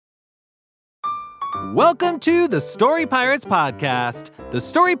Welcome to the Story Pirates Podcast. The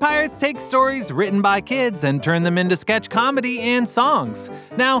Story Pirates take stories written by kids and turn them into sketch comedy and songs.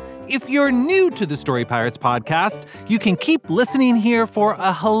 Now, if you're new to the Story Pirates Podcast, you can keep listening here for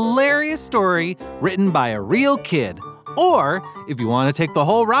a hilarious story written by a real kid. Or, if you want to take the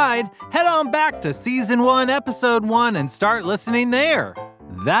whole ride, head on back to Season 1, Episode 1 and start listening there.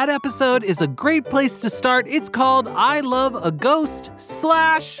 That episode is a great place to start. It's called I Love a Ghost /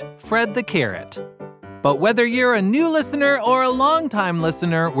 Fred the Carrot. But whether you're a new listener or a longtime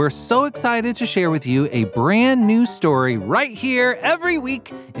listener, we're so excited to share with you a brand new story right here every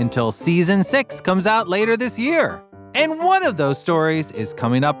week until Season 6 comes out later this year. And one of those stories is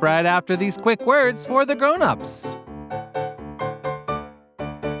coming up right after these quick words for the grown-ups.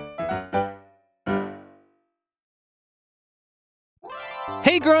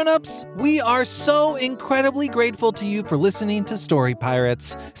 Hey grown-ups, we are so incredibly grateful to you for listening to Story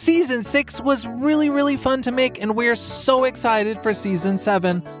Pirates. Season 6 was really fun to make, and we're so excited for Season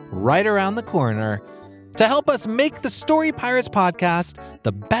 7 right around the corner. To help us make the Story Pirates podcast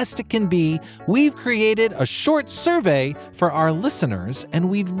the best it can be, we've created a short survey for our listeners, and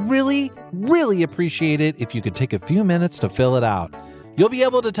we'd really appreciate it if you could take a few minutes to fill it out. You'll be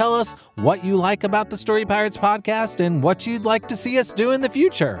able to tell us what you like about the Story Pirates podcast and what you'd like to see us do in the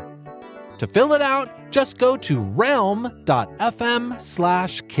future. To fill it out, just go to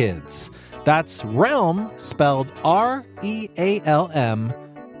realm.fm/kids. That's realm, spelled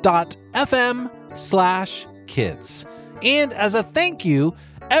REALM.FM/kids. And as a thank you,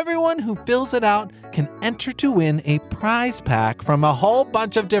 everyone who fills it out can enter to win a prize pack from a whole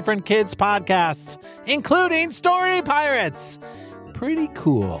bunch of different kids podcasts, including Story Pirates. Pretty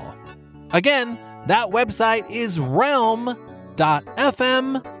cool. Again, that website is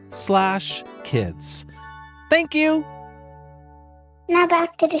realm.fm/kids. Thank you. Now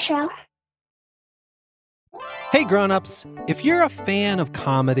back to the show. Hey grown-ups, if you're a fan of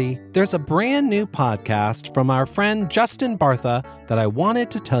comedy, there's a brand new podcast from our friend Justin Bartha that I wanted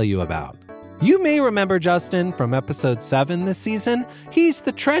to tell you about. You may remember Justin from episode 7 this season. He's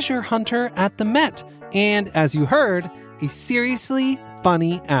the treasure hunter at the Met, and as you heard, a seriously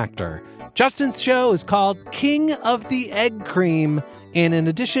funny actor. Justin's show is called King of the Egg Cream, and in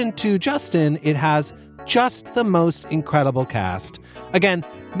addition to Justin, it has just the most incredible cast. Again,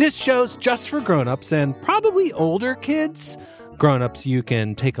 this show's just for grown-ups and probably older kids. Grown-ups, you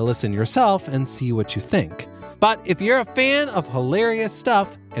can take a listen yourself and see what you think. But if you're a fan of hilarious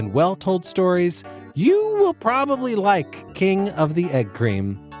stuff and well-told stories, you will probably like King of the Egg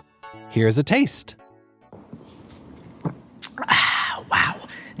Cream. Here's a taste. Wow,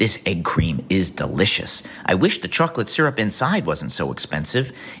 this egg cream is delicious. I wish the chocolate syrup inside wasn't so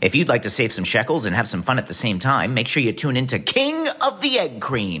expensive. If you'd like to save some shekels and have some fun at the same time, make sure you tune into King of the Egg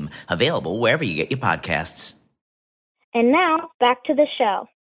Cream, available wherever you get your podcasts. And now, back to the show.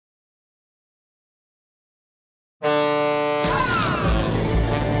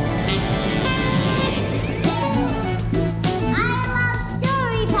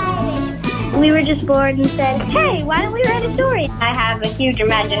 We were just bored and said, hey, why don't we write a story? I have a huge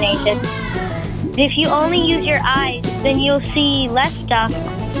imagination. If you only use your eyes, then you'll see less stuff.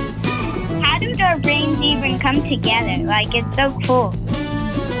 How did our brains even come together? Like, it's so cool.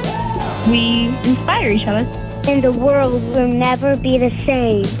 We inspire each other. And the world will never be the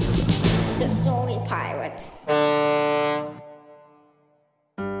same. The Story Pirates.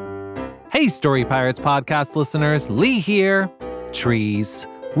 Hey Story Pirates podcast listeners, Lee here. Trees.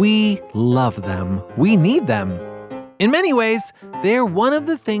 We love them. We need them. In many ways, they're one of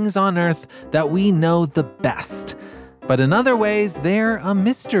the things on Earth that we know the best. But in other ways, they're a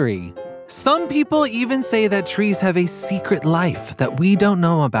mystery. Some people even say that trees have a secret life that we don't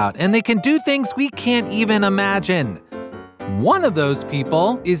know about, and they can do things we can't even imagine. One of those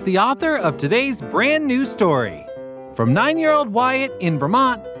people is the author of today's brand new story. From 9-year-old Wyatt in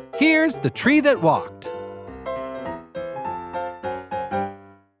Vermont, here's The Tree That Walked.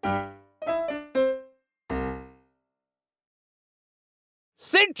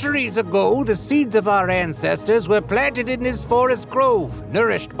 Centuries ago, the seeds of our ancestors were planted in this forest grove,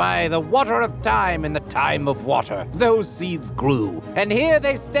 nourished by the water of time and the time of water. Those seeds grew, and here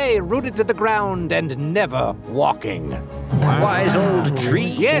they stay, rooted to the ground and never walking. Wise old tree.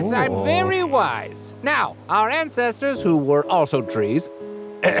 Yes, I'm very wise. Now, our ancestors, who were also trees,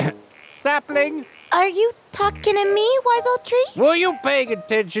 sapling, Are you talking to me, wise old tree? were you paying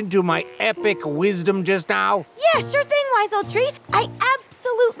attention to my epic wisdom just now? Yeah, sure thing, wise old tree. I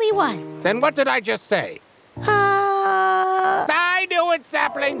absolutely was. Then what did I just say? I knew it,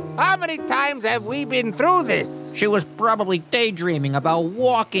 sapling. How many times have we been through this? She was probably daydreaming about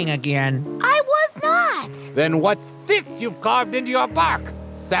walking again. I was not. that. Then what's this you've carved into your bark?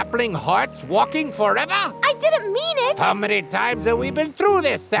 Sapling hearts walking forever? I didn't mean it. How many times have we been through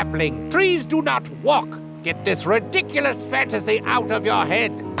this, sapling? Trees do not walk. Get this ridiculous fantasy out of your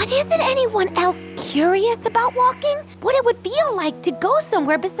head. But isn't anyone else curious about walking? What it would feel like to go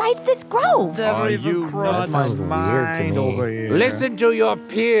somewhere besides this grove? Listen to your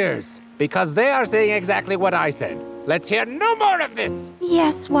peers, because they are saying exactly what I said. Let's hear no more of this.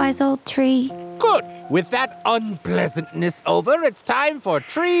 Yes, wise old tree. Good. With that unpleasantness over, it's time for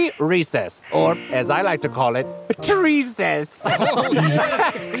tree recess. Or, as I like to call it, tree-cess.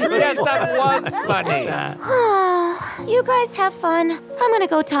 Yes, that was funny. You guys have fun. I'm gonna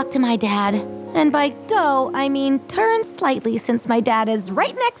go talk to my dad. And by go, I mean turn slightly since my dad is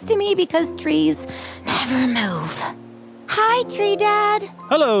right next to me because trees never move. Hi, Tree Dad.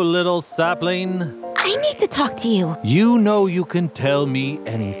 Hello, little sapling. I need to talk to you. You know you can tell me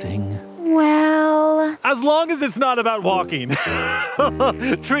anything. Well... As long as it's not about walking.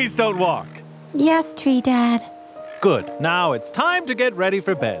 Trees don't walk. Yes, Tree Dad. Good. Now it's time to get ready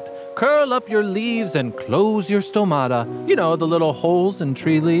for bed. Curl up your leaves and close your stomata. You know, the little holes in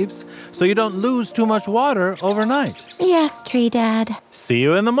tree leaves, so you don't lose too much water overnight. Yes, Tree Dad. See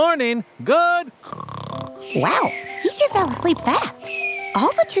you in the morning. Good. Wow, he sure fell asleep fast.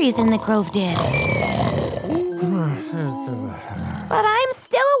 All the trees in the grove did. But I'm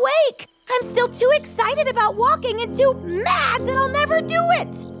still awake. I'm still too excited about walking and too mad that I'll never do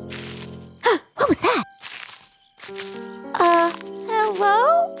it. What was that?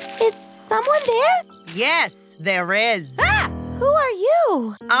 Hello? Is someone there? Yes, there is. Ah! Who are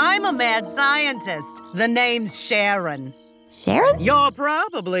you? I'm a mad scientist. The name's Sharon. Sharon? You're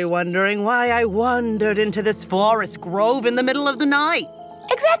probably wondering why I wandered into this forest grove in the middle of the night.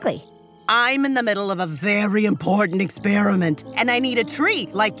 Exactly. I'm in the middle of a very important experiment, and I need a tree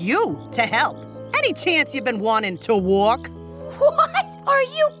like you to help. Any chance you've been wanting to walk? What? Are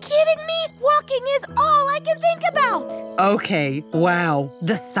you kidding me? Walking is all I can think about. Okay, wow.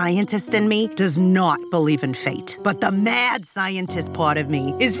 The scientist in me does not believe in fate. But the mad scientist part of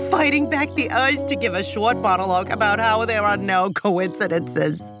me is fighting back the urge to give a short monologue about how there are no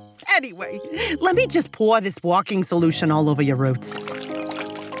coincidences. Anyway, let me just pour this walking solution all over your roots.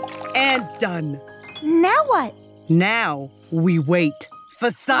 And done. Now what? Now we wait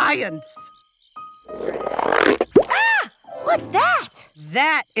for science. What's that?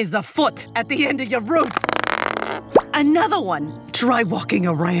 That is a foot at the end of your root. Another one. Try walking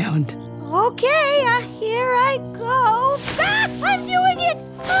around. Okay, here I go. Ah, I'm doing it!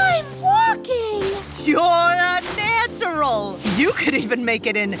 I'm walking! You're a natural. You could even make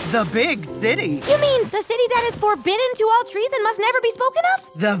it in the big city. You mean the city that is forbidden to all trees and must never be spoken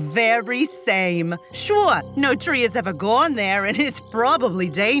of? The very same. Sure, no tree has ever gone there, and it's probably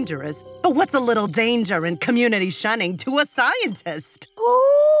dangerous. But what's a little danger in community shunning to a scientist?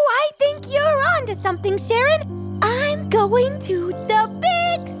 Oh, I think you're onto something, Sharon. I'm going to the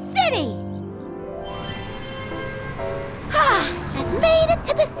big city. I've made it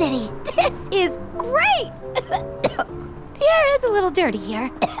to the city. This is great. The air is a little dirty here.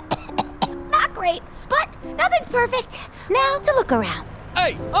 Not great, but nothing's perfect. Now to look around.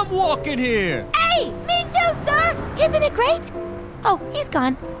 Hey, I'm walking here. Hey, me too, sir. Isn't it great? Oh, he's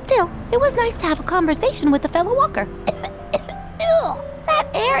gone. Still, it was nice to have a conversation with a fellow walker. Ew, that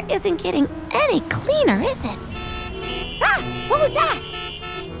air isn't getting any cleaner, is it? Ah, what was that?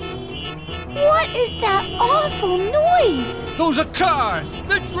 What is that awful noise? Those are cars.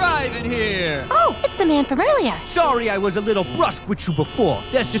 They're driving here. Oh, it's the man from earlier. Sorry I was a little brusque with you before.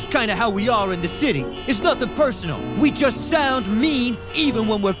 That's just kind of how we are in the city. It's nothing personal. We just sound mean even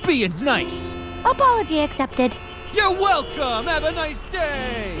when we're being nice. Apology accepted. You're welcome. Have a nice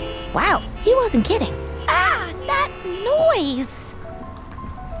day. Wow, he wasn't kidding. Ah, that noise.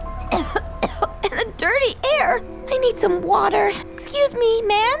 And the dirty air. I need some water. Excuse me,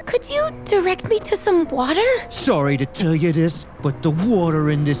 man. Could you direct me to some water? Sorry to tell you this, but the water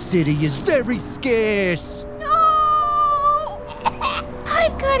in this city is very scarce. No!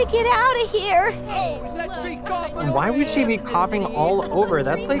 I've got to get out of here. Oh, is that tree coughing? Why would she be coughing all over?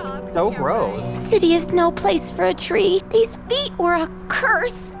 That's like so gross. City is no place for a tree. These feet were a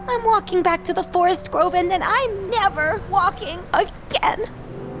curse. I'm walking back to the forest grove and then I'm never walking again.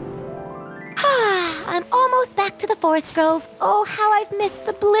 I'm almost back to the forest grove. Oh, how I've missed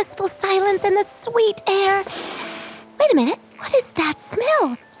the blissful silence and the sweet air. Wait a minute. What is that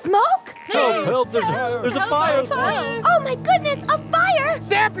smell? Smoke? Help, there's a fire. Oh my goodness, a fire!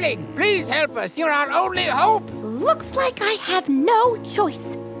 Sapling, please help us. You're our only hope. Looks like I have no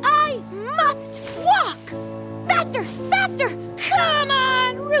choice. I must walk! Faster, faster! Come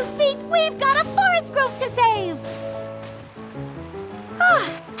on, Root Feet, we've got a forest grove to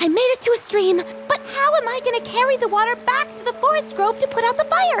cream. But how am I going to carry the water back to the forest grove to put out the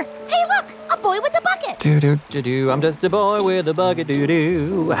fire? Hey, look, a boy with a bucket. Do-do-do-do, I'm just a boy with a bucket,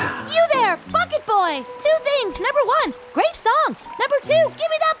 do-do. You there, bucket boy. 2 things. Number 1, great song. Number 2, give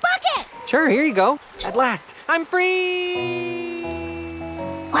me that bucket. Sure, here you go. At last, I'm free!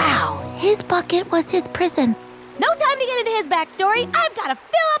 Wow, his bucket was his prison. No time to get into his backstory. I've got to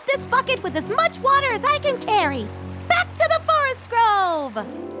fill up this bucket with as much water as I can carry. Back to the forest grove.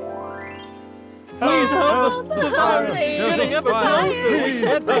 Please help us. The fire. There's a fire.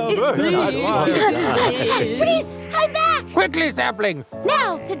 Please. Freeze, I'm back. Quickly, Sapling.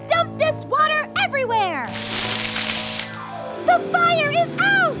 Now to dump this water everywhere. The fire is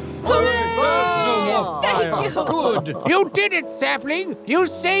out. Thank you. Good. You did it, Sapling. You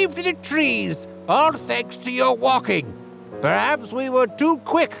saved the trees. All thanks to your walking. Perhaps we were too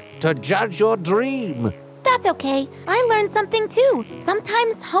quick to judge your dream. That's okay. I learned something too.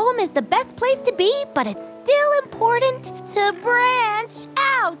 Sometimes home is the best place to be, but it's still important to branch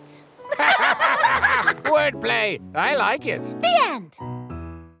out. Wordplay. I like it. The end.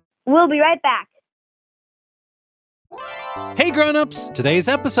 We'll be right back. Hey grown-ups, today's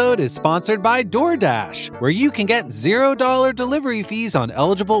episode is sponsored by DoorDash, where you can get $0 delivery fees on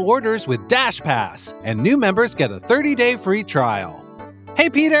eligible orders with Dash Pass, and new members get a 30-day free trial. Hey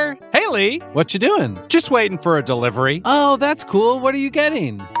Peter. Hey Lee. What you doing? Just waiting for a delivery. Oh, that's cool. What are you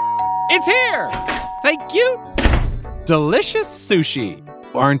getting? It's here! Thank you. Delicious sushi.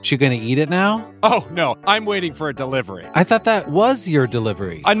 Aren't you going to eat it now? Oh, no, I'm waiting for a delivery. I thought that was your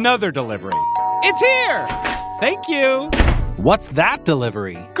delivery. Another delivery. It's here! Thank you. What's that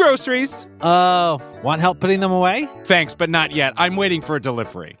delivery? Groceries. Oh, want help putting them away? Thanks, but not yet. I'm waiting for a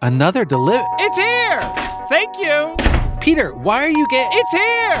delivery. Another delivery? It's here! Thank you. Peter, why are you getting... It's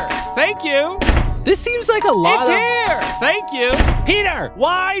here! Thank you. This seems like a lot It's here! Thank you. Peter,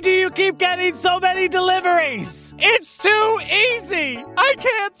 why do you keep getting so many deliveries? It's too easy. I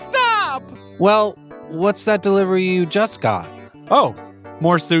can't stop. Well, what's that delivery you just got? Oh,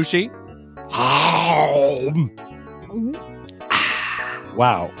 more sushi?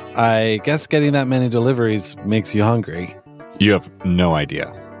 Wow, I guess getting that many deliveries makes you hungry. You have no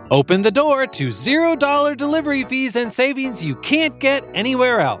idea. Open the door to $0 delivery fees and savings you can't get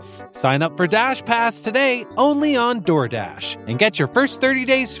anywhere else. Sign up for Dash Pass today only on DoorDash and get your first 30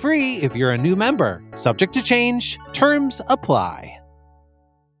 days free if you're a new member. Subject to change. Terms apply.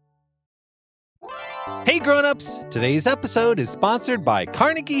 Hey grown-ups, today's episode is sponsored by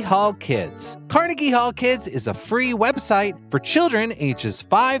Carnegie Hall Kids. Carnegie Hall Kids is a free website for children ages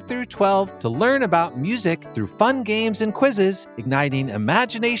 5 through 12 to learn about music through fun games and quizzes, igniting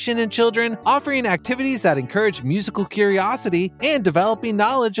imagination in children, offering activities that encourage musical curiosity, and developing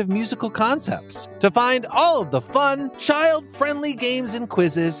knowledge of musical concepts. To find all of the fun, child-friendly games and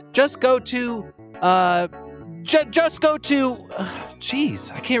quizzes, just go to,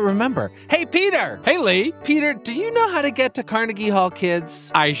 Jeez, I can't remember. Hey, Peter! Hey, Lee. Peter, do you know how to get to Carnegie Hall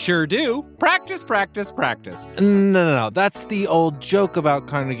Kids? I sure do. Practice, practice, practice. No. That's the old joke about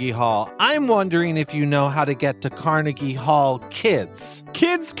Carnegie Hall. I'm wondering if you know how to get to Carnegie Hall Kids.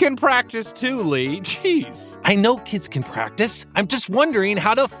 Kids can practice too, Lee. Jeez. I know kids can practice. I'm just wondering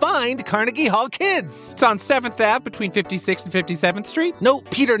how to find Carnegie Hall Kids. It's on 7th Ave between 56th and 57th Street. No,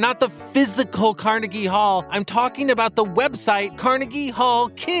 Peter, not the physical Carnegie Hall. I'm talking about the website Carnegie Hall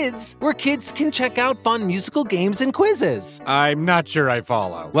Kids, where kids can check out fun musical games and quizzes. I'm not sure I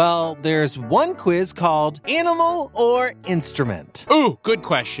follow. Well, there's one quiz called Animal or Instrument. Ooh, good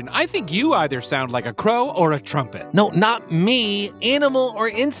question. I think you either sound like a crow or a trumpet. No, not me. Animal or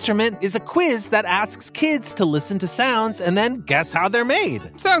Instrument is a quiz that asks kids to listen to sounds and then guess how they're made.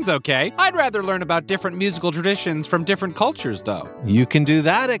 Sounds okay. I'd rather learn about different musical traditions from different cultures, though. You can do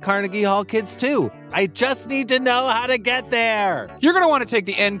that at Carnegie Hall Kids, too. I just need to know how to get there. You're going to want to take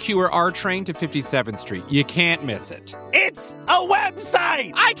the NQ or R train to 57th Street. You can't miss it. It's a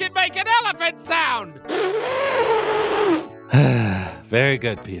website! I can make an elephant sound! Very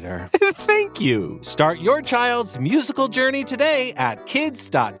good, Peter. Thank you. Start your child's musical journey today at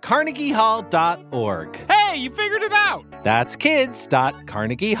kids.carnegiehall.org. Hey, you figured it out! That's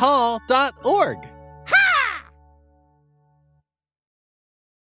kids.carnegiehall.org.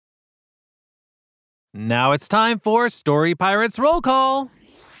 Now it's time for Story Pirates Roll Call.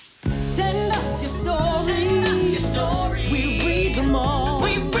 Send us your stories. We read them all.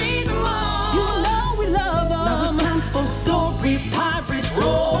 You know we love them. Now it's time for Story Pirates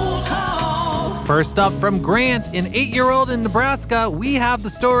Roll Call. First up from Grant, an 8-year-old in Nebraska, we have the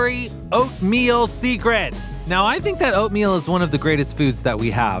story Oatmeal Secret. Now, I think that oatmeal is one of the greatest foods that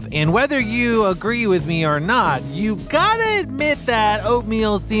we have. And whether you agree with me or not, you gotta admit that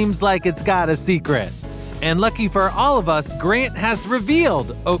oatmeal seems like it's got a secret. And lucky for all of us, Grant has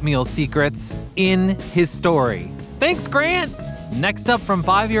revealed oatmeal secrets in his story. Thanks, Grant! Next up from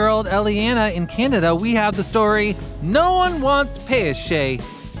 5-year-old Eliana in Canada, we have the story, No One Wants Pesce,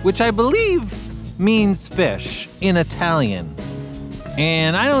 which I believe means fish in Italian.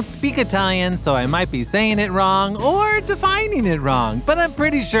 And I don't speak Italian, so I might be saying it wrong or defining it wrong, but I'm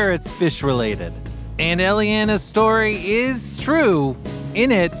pretty sure it's fish related. And Eliana's story is true.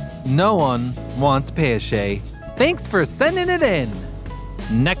 In it, no one wants pesce. Thanks for sending it in.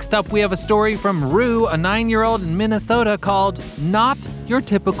 Next up, we have a story from Rue, a 9-year-old in Minnesota called Not Your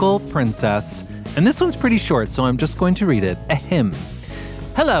Typical Princess. And this one's pretty short, so I'm just going to read it. Ahem.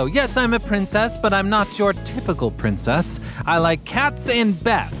 Hello, yes, I'm a princess, but I'm not your typical princess. I like cats and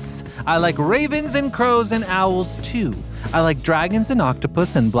bats. I like ravens and crows and owls too. I like dragons and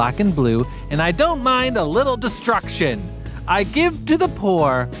octopus and black and blue, and I don't mind a little destruction. I give to the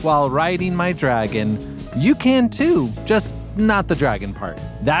poor while riding my dragon. You can too, just not the dragon part.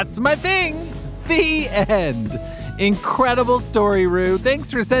 That's my thing. The end. Incredible story, Rue. Thanks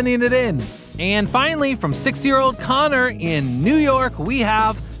for sending it in. And finally, from 6-year-old Connor in New York, we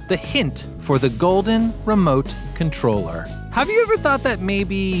have the hint for the golden remote controller. Have you ever thought that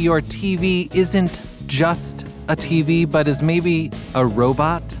maybe your TV isn't just a TV, but is maybe a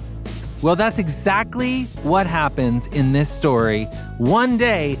robot? Well, that's exactly what happens in this story. One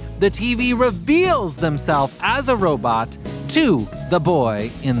day, the TV reveals themselves as a robot to the boy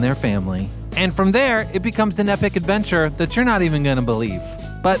in their family. And from there, it becomes an epic adventure that you're not even going to believe.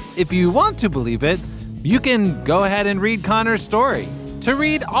 But if you want to believe it, you can go ahead and read Connor's story. To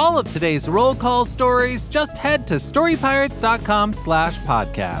read all of today's roll call stories, just head to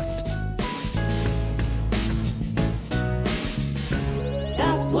storypirates.com/podcast.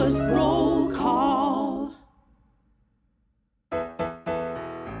 That was roll call.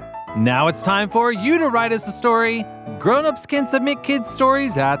 Now it's time for you to write us a story. Grown-ups can submit kids'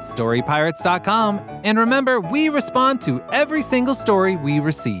 stories at storypirates.com. And remember, we respond to every single story we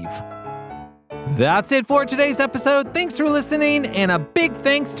receive. That's it for today's episode. Thanks for listening, and a big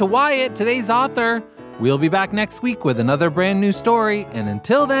thanks to Wyatt, today's author. We'll be back next week with another brand new story. And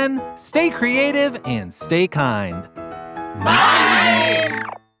until then, stay creative and stay kind. Bye!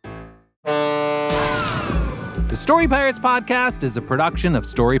 The Story Pirates podcast is a production of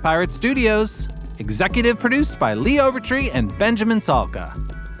Story Pirates Studios. Executive produced by Lee Overtree and Benjamin Salka.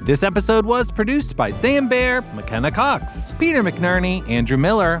 This episode was produced by Sam Baer, McKenna Cox, Peter McNerney, Andrew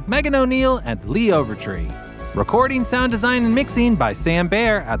Miller, Megan O'Neill, and Lee Overtree. Recording, sound design, and mixing by Sam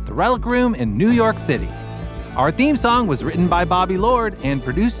Baer at the Relic Room in New York City. Our theme song was written by Bobby Lord and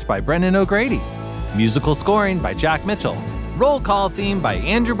produced by Brendan O'Grady. Musical scoring by Jack Mitchell. Roll call theme by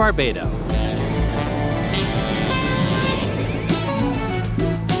Andrew Barbado.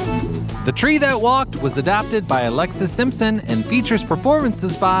 The Tree That Walked was adapted by Alexis Simpson and features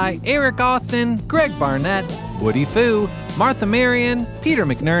performances by Eric Austin, Greg Barnett, Woody Fu, Martha Marion, Peter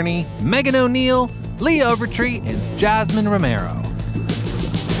McNerney, Megan O'Neill, Lee Overtree, and Jasmine Romero.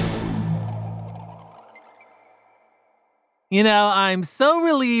 You know, I'm so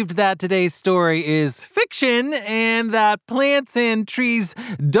relieved that today's story is fiction and that plants and trees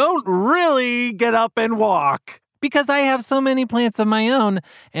don't really get up and walk. Because I have so many plants of my own,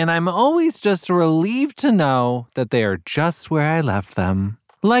 and I'm always just relieved to know that they are just where I left them.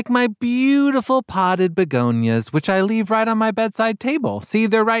 Like my beautiful potted begonias, which I leave right on my bedside table. See,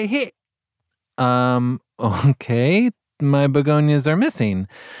 they're right here. Okay, my begonias are missing.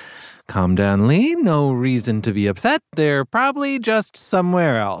 Calm down, Lee. No reason to be upset. They're probably just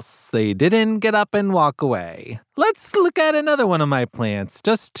somewhere else. They didn't get up and walk away. Let's look at another one of my plants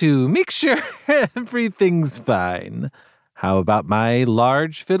just to make sure everything's fine. How about my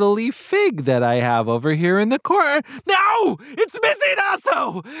large fiddle leaf fig that I have over here in the corner? No! It's missing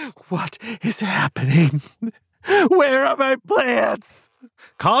also! What is happening? Where are my plants?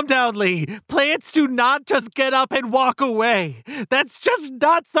 Calm down, Lee. Plants do not just get up and walk away. That's just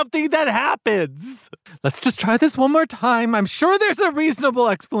not something that happens. Let's just try this one more time. I'm sure there's a reasonable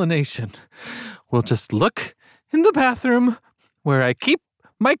explanation. We'll just look in the bathroom where I keep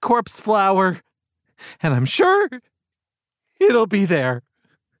my corpse flower, and I'm sure it'll be there.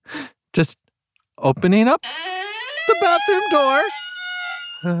 Just opening up the bathroom door.